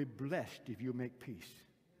you'll be blessed if you make peace.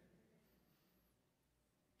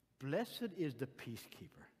 Blessed is the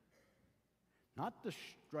peacekeeper, not the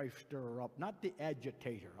strife stirrer up, not the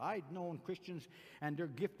agitator. I've known Christians and their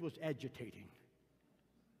gift was agitating.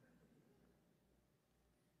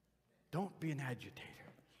 Don't be an agitator.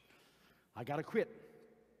 I got to quit.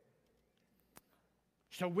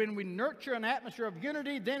 So when we nurture an atmosphere of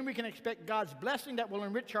unity, then we can expect God's blessing that will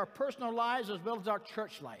enrich our personal lives as well as our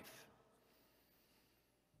church life.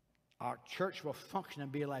 Our church will function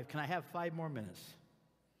and be alive. Can I have 5 more minutes?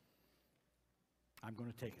 I'm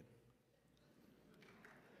going to take it.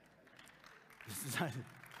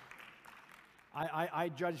 I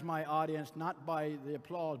judge my audience not by the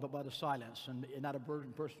applause, but by the silence, and not a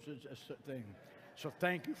burden person's thing. So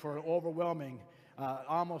thank you for an overwhelming,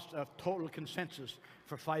 almost a total consensus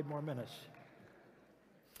for 5 more minutes.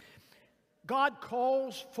 God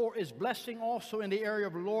calls for his blessing also in the area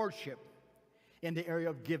of lordship, in the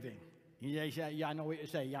area of giving. You say, yeah, I know what you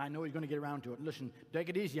say. Yeah, I know he's going to get around to it. Listen, take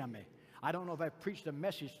it easy on me. I don't know if I've preached a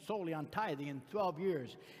message solely on tithing in 12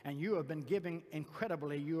 years, and you have been giving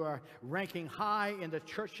incredibly. You are ranking high in the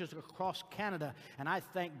churches across Canada, and I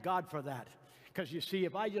thank God for that. Because you see,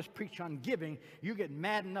 if I just preach on giving, you get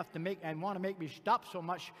mad enough to want to make me stop so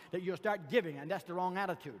much that you'll start giving, and that's the wrong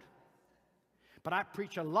attitude. But I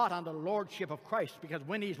preach a lot on the lordship of Christ, because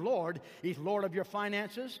when he's Lord of your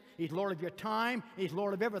finances, he's Lord of your time, he's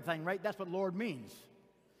Lord of everything, right? That's what Lord means.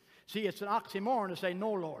 See, it's an oxymoron to say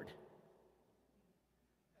no, Lord.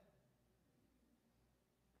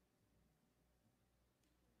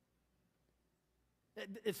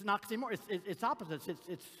 It's an oxymoron. It's opposites.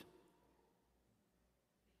 It's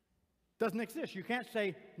doesn't exist. You can't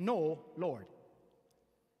say no, Lord.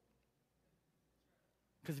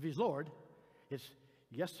 Because if he's Lord, It's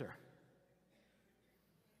yes, sir.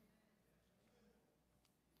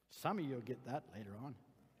 Some of you will get that later on.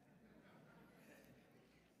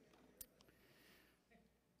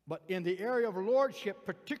 But in the area of lordship,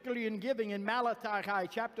 particularly in giving, in Malachi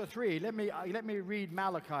chapter 3, let me read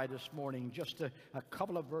Malachi this morning, just a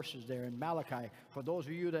couple of verses there in Malachi. For those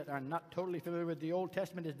of you that are not totally familiar with the Old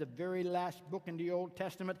Testament, it's the very last book in the Old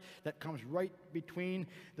Testament that comes right between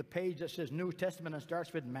the page that says New Testament and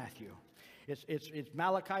starts with Matthew. It's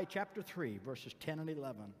Malachi chapter 3, verses 10 and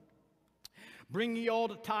 11. Bring ye all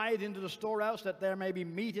the tithe into the storehouse, that there may be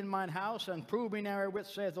meat in mine house, and prove me now wherewith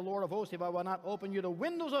saith the Lord of hosts, if I will not open you the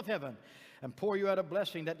windows of heaven, and pour you out a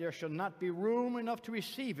blessing, that there shall not be room enough to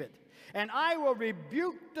receive it. And I will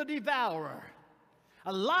rebuke the devourer.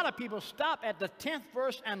 A lot of people stop at the 10th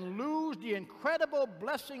verse and lose the incredible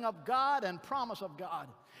blessing of God and promise of God.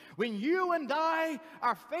 When you and I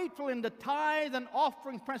are faithful in the tithe and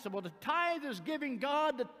offering principle, the tithe is giving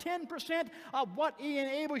God the 10% of what He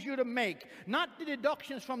enables you to make, not the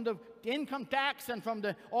deductions from the income tax and from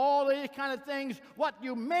all these kind of things. What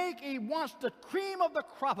you make, He wants the cream of the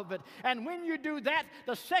crop of it. And when you do that,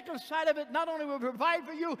 the second side of it not only will provide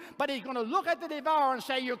for you, but He's going to look at the devourer and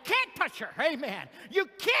say, you can't touch her. Amen. You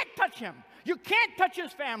can't touch him. You can't touch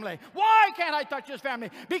his family. Why can't I touch his family?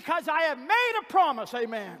 Because I have made a promise.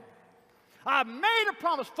 Amen. I've made a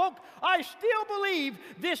promise. Folks, I still believe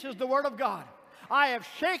this is the Word of God. I have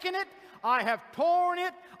shaken it. I have torn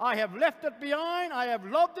it. I have left it behind. I have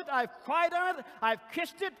loved it. I've cried on it. I've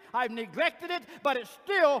kissed it. I've neglected it. But it's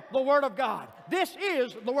still the Word of God. This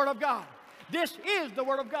is the Word of God. This is the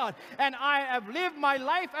Word of God. And I have lived my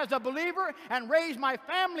life as a believer and raised my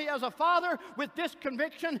family as a father with this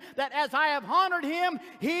conviction that as I have honored Him,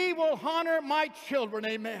 He will honor my children.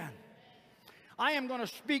 Amen. I am going to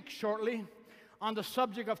speak shortly on the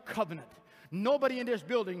subject of covenant. Nobody in this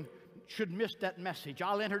building should miss that message.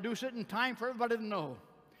 I'll introduce it in time for everybody to know.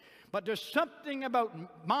 But there's something about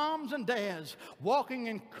moms and dads walking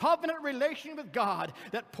in covenant relation with God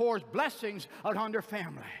that pours blessings out on their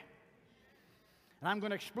family. And I'm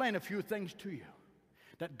going to explain a few things to you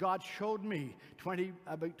that God showed me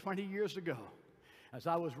about 20 years ago as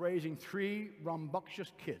I was raising 3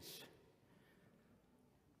 rambunctious kids.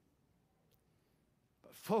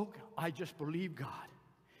 But folk, I just believe God.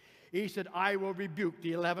 He said, I will rebuke,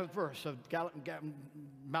 the 11th verse of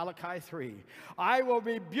Malachi 3. I will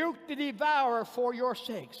rebuke the devourer for your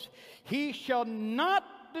sakes. He shall not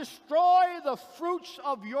destroy the fruits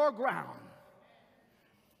of your ground.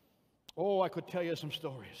 Oh, I could tell you some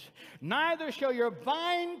stories. Neither shall your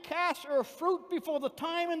vine cast her fruit before the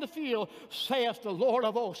time in the field, saith the Lord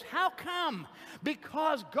of hosts. How come?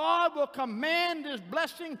 Because God will command His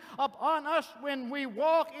blessing upon us when we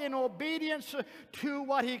walk in obedience to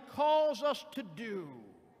what He calls us to do.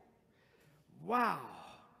 Wow.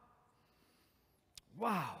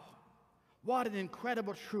 Wow. What an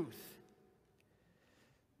incredible truth.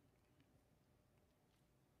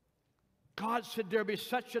 God said there will be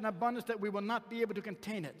such an abundance that we will not be able to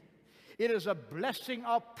contain it. It is a blessing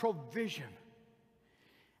of provision.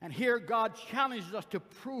 And here God challenges us to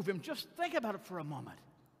prove Him. Just think about it for a moment.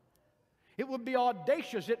 It would be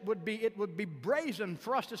audacious. It would be brazen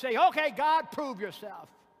for us to say, okay, God, prove yourself.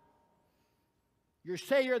 You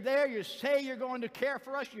say you're there. You say you're going to care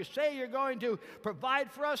for us. You say you're going to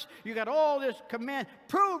provide for us. You got all this command.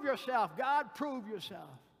 Prove yourself, God, prove yourself.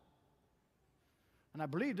 And I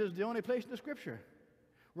believe this is the only place in the Scripture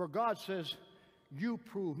where God says, you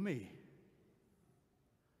prove me.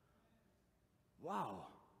 Wow.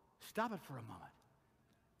 Stop it for a moment.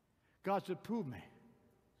 God said, prove me.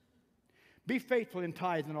 Be faithful in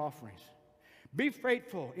tithes and offerings. Be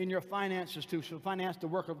faithful in your finances to finance the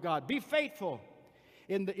work of God. Be faithful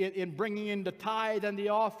in bringing in the tithe and the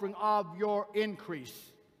offering of your increase.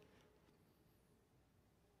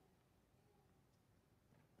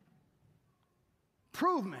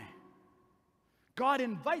 Prove me. God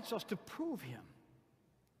invites us to prove Him.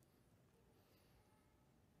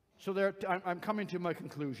 So I'm coming to my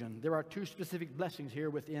conclusion. There are 2 specific blessings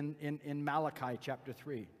here in Malachi chapter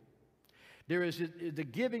 3. There is the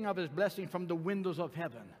giving of His blessing from the windows of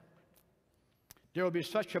heaven. There will be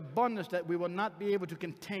such abundance that we will not be able to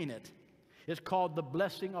contain it. It's called the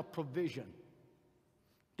blessing of provision.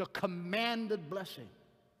 The commanded blessing.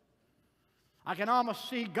 I can almost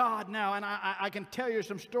see God now, and I can tell you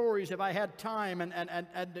some stories if I had time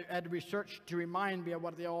and research to remind me of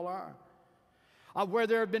what they all are. Of where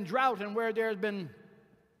there have been drought and where there has been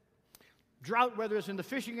drought, whether it's in the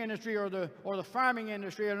fishing industry or the farming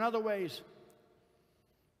industry or in other ways.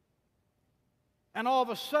 And all of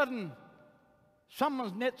a sudden,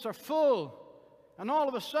 someone's nets are full And all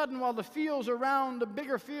of a sudden, while the fields around, the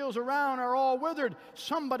bigger fields around are all withered,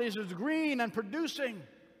 somebody's is green and producing.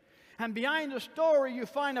 And behind the story, you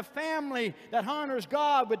find a family that honors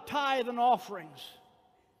God with tithe and offerings.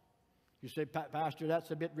 You say, Pastor,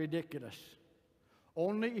 that's a bit ridiculous.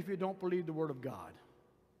 Only if you don't believe the Word of God.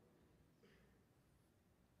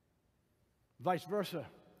 Vice versa.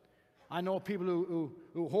 I know people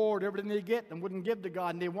who hoard everything they get and wouldn't give to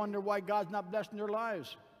God, and they wonder why God's not blessing their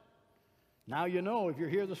lives. Now you know, if you're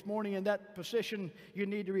here this morning in that position, you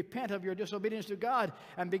need to repent of your disobedience to God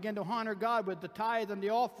and begin to honor God with the tithe and the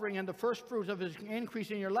offering and the first fruits of His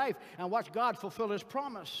increase in your life, and watch God fulfill His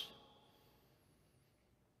promise.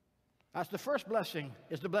 That's the first blessing.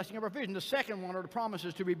 It's the blessing of provision. The second one are the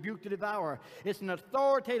promises to rebuke the devourer. It's an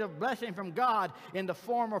authoritative blessing from God in the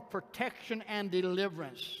form of protection and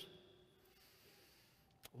deliverance.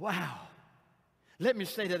 Wow. Let me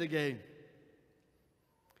say that again.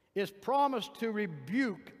 It's promised to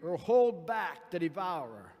rebuke or hold back the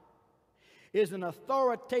devourer. Is an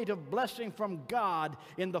authoritative blessing from God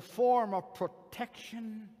in the form of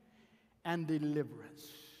protection and deliverance.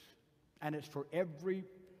 And it's for every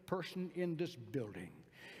person in this building.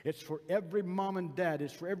 It's for every mom and dad.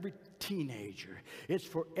 It's for every teenager. It's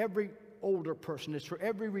for every older person. It's for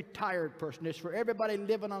every retired person. It's for everybody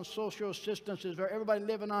living on social assistance. It's for everybody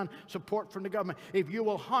living on support from the government. If you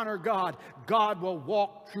will honor God, God will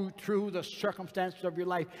walk through the circumstances of your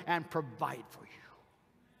life and provide for you.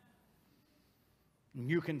 And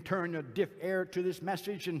you can turn a deaf ear to this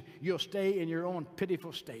message and you'll stay in your own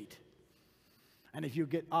pitiful state. And if you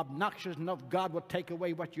get obnoxious enough, God will take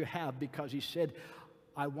away what you have, because He said,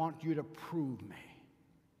 I want you to prove me.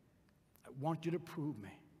 I want you to prove me.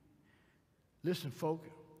 Listen, folk,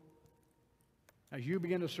 as you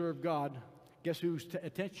begin to serve God, guess whose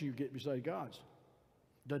attention you get besides God's?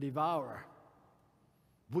 The devourer.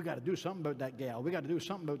 We got to do something about that gal. We got to do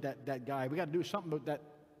something about that guy. We got to do something about that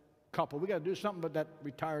couple. We got to do something about that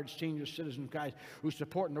retired senior citizen guys who's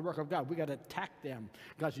supporting the work of God. We got to attack them.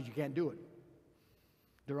 God says, you can't do it.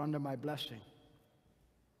 They're under my blessing.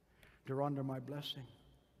 They're under my blessing.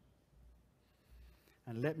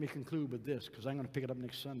 And let me conclude with this, because I'm going to pick it up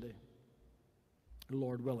next Sunday,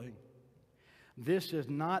 Lord willing. This is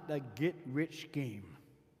not a get-rich scheme.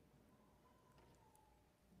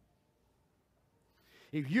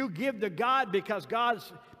 If you give to God because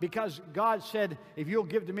God said, if you'll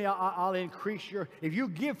give to me, I'll increase your... If you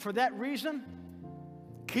give for that reason,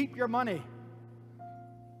 keep your money.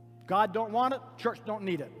 God don't want it, church don't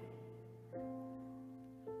need it.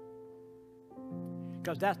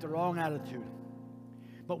 Because that's the wrong attitude.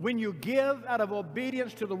 But when you give out of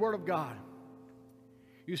obedience to the Word of God,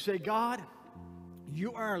 you say, God,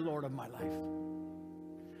 you are Lord of my life.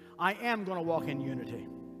 I am going to walk in unity.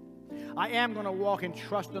 I am going to walk in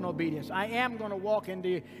trust and obedience. I am going to walk in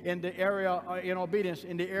the area in obedience,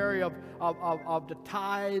 in the area of the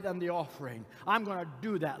tithe and the offering. I'm going to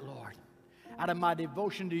do that, Lord. Out of my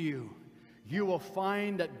devotion to you, you will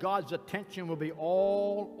find that God's attention will be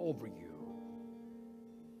all over you.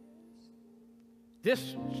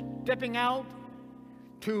 This stepping out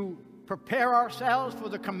to prepare ourselves for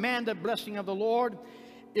the commanded blessing of the Lord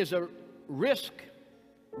is a risk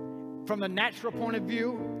from the natural point of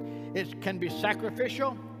view. It can be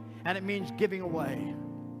sacrificial, and it means giving away.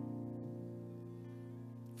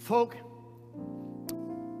 Folk,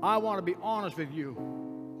 I want to be honest with you.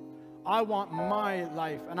 I want my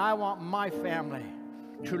life and I want my family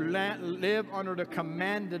to live under the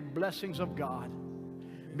commanded blessings of God,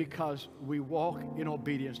 because we walk in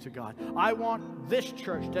obedience to God. I want this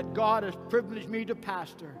church that God has privileged me to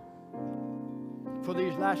pastor for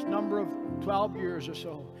these last number of 12 years or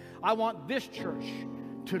so. I want this church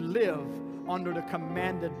to live under the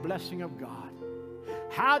commanded blessing of God.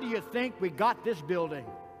 How do you think we got this building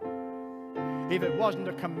if it wasn't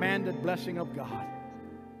the commanded blessing of God?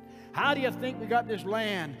 How do you think we got this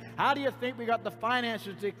land? How do you think we got the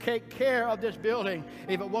finances to take care of this building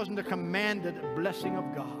if it wasn't the commanded blessing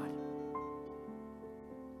of God?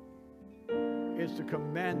 It's the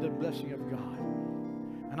commanded blessing of God.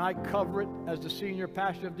 And I cover it as the senior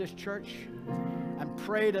pastor of this church and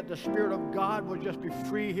pray that the Spirit of God will just be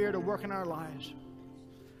free here to work in our lives.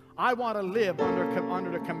 I want to live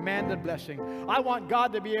under the commanded blessing. I want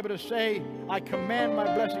God to be able to say, I command my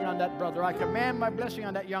blessing on that brother. I command my blessing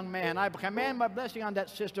on that young man. I command my blessing on that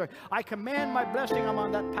sister. I command my blessing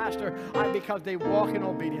on that pastor because they walk in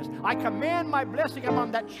obedience. I command my blessing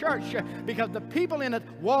on that church because the people in it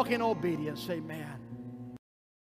walk in obedience. Amen.